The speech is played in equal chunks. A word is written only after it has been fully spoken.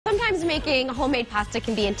Sometimes making homemade pasta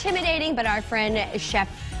can be intimidating, but our friend Chef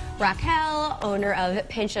Raquel, owner of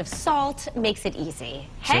Pinch of Salt, makes it easy.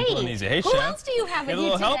 Simple and easy. Hey, who Chef. else do you have with you a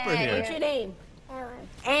little today? helper here. What's your name? Aaron.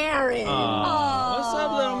 Aaron. Oh. What's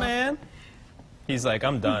up, little man? He's like,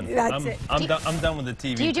 I'm done. I'm done with the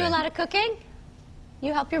TV. Do you do a lot of cooking?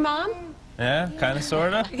 You help your mom? Yeah, kind of,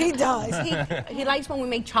 sort of. He does. He likes when we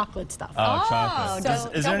make chocolate stuff. Oh, chocolate.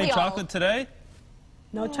 So Is there any chocolate today?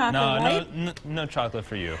 No chocolate, No, right? no chocolate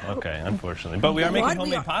for you. Okay, unfortunately. But we are making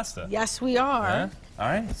homemade pasta. Yes, we are. Yeah? All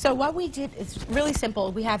right. So what we did is really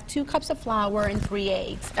simple. We have 2 cups of flour and 3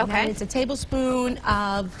 eggs. Okay. And it's a tablespoon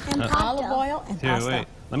of olive oil and Here, pasta. wait.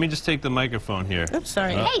 Let me just take the microphone here. Oops,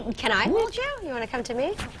 sorry. Hey, can I hold you? You want to come to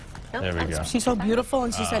me? No? There we go. She's so beautiful,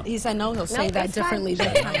 and he said no, he'll say that it's fine. differently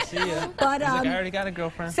this time. See ya. But, He's like, I already got a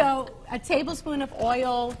girlfriend. so a tablespoon of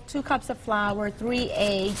oil, 2 cups of flour, 3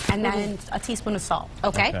 eggs, and then a teaspoon of salt.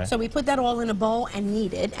 Okay. So we put that all in a bowl and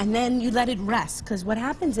knead it, and then you let it rest. Because what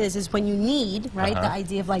happens is when you knead, right, the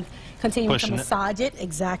idea of like continuing Pushing to massage it,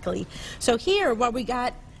 exactly. So here, what we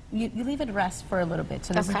got, you leave it rest for a little bit.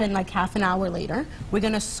 So this has been like half an hour later. We're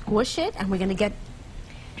going to squish it, and we're going to get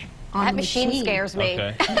on That the machine scares me.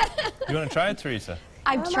 Okay. You want to try it, Teresa?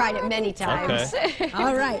 I've tried it many times. Okay.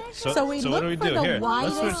 All right. So we what look do we for do? the Here,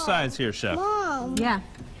 let's switch widest. sides here, Chef. Mom, Yeah.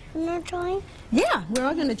 can I try? Yeah, we're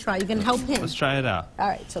all going to try. You can help him. Let's try it out. All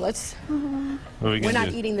right, so let's. What are we We're gonna not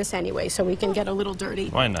do? eating this anyway, so we can get a little dirty.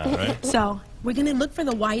 Why not, right? So we're going to look for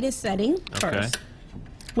the widest setting first,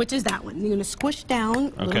 which is that one. You're going to squish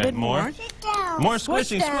down a little bit more. Sit down. More Squish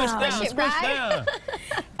squishing, down. squish down, Squish it, squish right? down.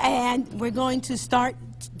 And we're going to start.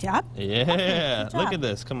 Yep. Yeah, look at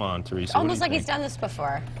this. Come on, Teresa. Almost what like do you he's done this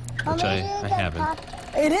before. Which I haven't.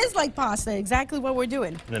 It is like pasta, exactly what we're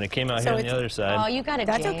doing. And then it came out So here on the it's- other side. Oh, you got it,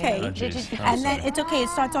 That's Jane. okay. Oh, Did geez. you- I'm And then sorry. it's okay, it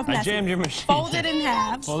starts off I messy. jammed your machine. Fold it in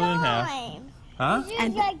half. Fold it in half. Slime. Huh? This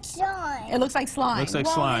And- is like slime. It looks like slime. Looks like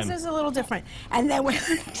well, slime. This is a little different. And then we're.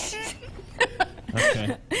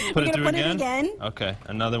 Okay. We're Put it gonna through put it again? again. Okay,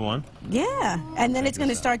 another one. Yeah, and then it's going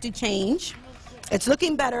to start to change. It's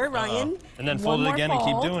looking better, Ryan. And then One fold it more again and keep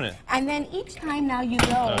fold. doing it. And then each time now you go,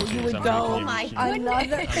 Oh, you geez, would I'm go making my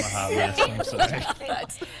another. I'm a hot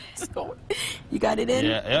mess. I'm sorry. You got it in?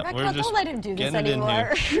 Yeah, yep. Raquel, We're just don't let him do this getting it in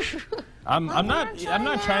anymore. here. I'm not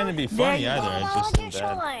trying to be funny either. I Hold your just am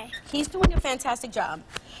bad. shoulder. He's doing a fantastic job.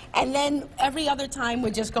 And then every other time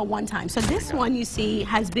we just go one time. So this one you see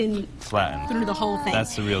has been Flattened. through the whole thing.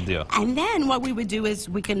 That's the real deal. And then what we would do is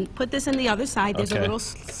we can put this in the other side. There's a Okay. little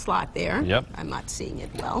slot there. Yep. I'm not seeing it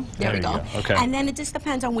well. There There we you go. go. Okay. And then it just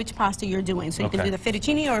depends on which pasta you're doing. So you can Okay. do the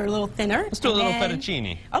fettuccine or a little thinner. Let's do a little And then-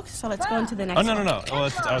 fettuccine. Okay, so let's go into the next Oh, no, one. no, no. Oh,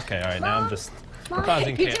 it's, okay, all right. Now I'm just causing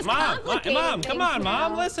You're chaos. just Mom, complicating Mom, come on, things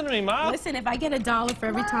Mom. now. Listen to me, Mom. Listen, if I get $1 for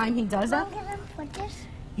every time he does that, Mom, can I put this?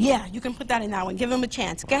 yeah, you can put that in that one. Give him a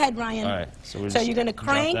chance. Go ahead, Ryan. All right, so we're So just you're going to drop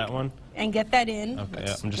crank that one. and get that in. Okay, yeah,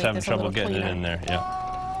 Let's I'm just make having this a trouble little getting it cleaner. in there.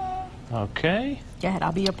 Yeah. Okay. Go ahead,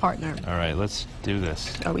 I'll be your partner. All right, let's do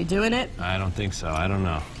this. Are we doing it? I don't think so. I don't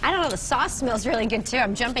know. I don't know, the sauce smells really good too.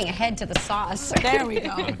 I'm jumping ahead to the sauce. There we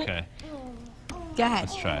go. Okay, Go ahead.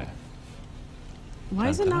 let's try it. Why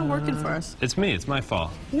is it not working for us? It's me. It's my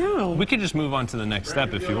fault. No. We could just move on to the next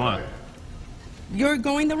step if you want. You're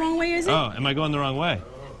going the wrong way, is it? Oh, am I going the wrong way?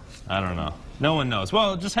 I don't know. No one knows.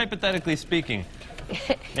 Well, just hypothetically speaking.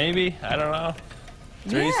 Maybe. I don't know.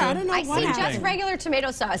 Yeah, I don't know I what see happened. just regular tomato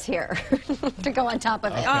sauce here to go on top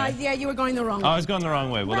of it. Yeah, you were going the wrong way. Oh, I was going the wrong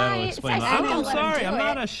way. Well, that'll Right, explain. it's like, I'm don't let him sorry. do I'm it.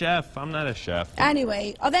 not a chef. I'm not a chef.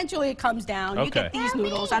 Anyway, eventually it comes down. You Okay. get these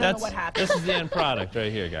noodles. I don't know what happened. This is the end product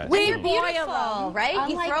right here, guys. We They're boil beautiful, them. right? You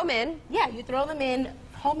Unlike- throw them in. Yeah, you throw them in.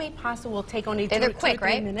 Homemade pasta will take only They're 2 quick, or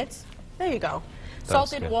 3 right? minutes. There you go.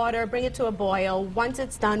 Salted good. water, bring it to a boil. Once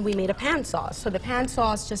it's done, we made a pan sauce. So the pan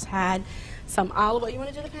sauce just had some olive oil. You want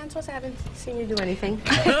to do the pan sauce? I haven't seen you do anything.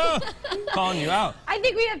 Calling you out. I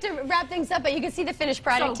think we have to wrap things up, but you can see the finished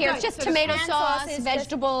product So, here. good. It's just So the tomato pan sauce, is just-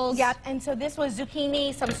 vegetables. Yep, and so this was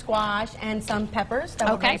zucchini, some squash, and some peppers that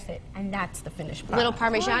were Okay. roasted. And that's the finished product. Little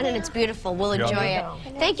Parmesan, and it's beautiful. We'll Yeah. enjoy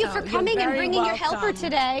it. Thank you for You're coming and very bringing your helper welcome.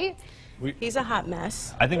 today. He's a hot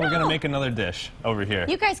mess. I think we're going to make another dish over here.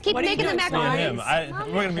 You guys keep What are you making the doing, Me and macaroni.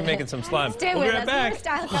 him. We're going to be making some slime. Stay We'll be with right us. back. More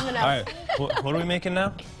style coming up. All right. What are we making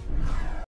now?